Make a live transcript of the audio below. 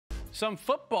Some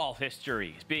football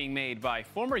history is being made by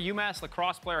former UMass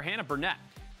Lacrosse player Burnett.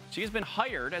 She has been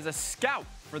hired as a scout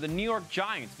for the New York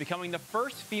Giants, becoming the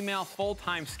first female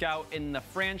full-time scout in the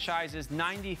franchise's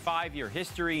 95-year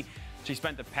history. She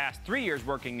spent the past 3 years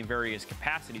working in various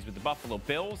capacities with the Buffalo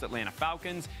Bills, Atlanta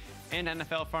Falcons, and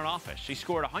NFL front office. She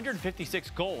scored 156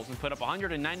 goals and put up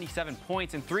 197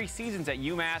 points in 3 seasons at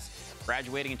UMass,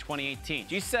 graduating in 2018.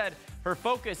 She said her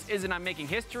focus isn't on making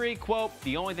history. Quote,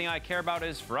 "The only thing I care about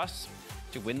is for us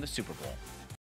to win the Super Bowl."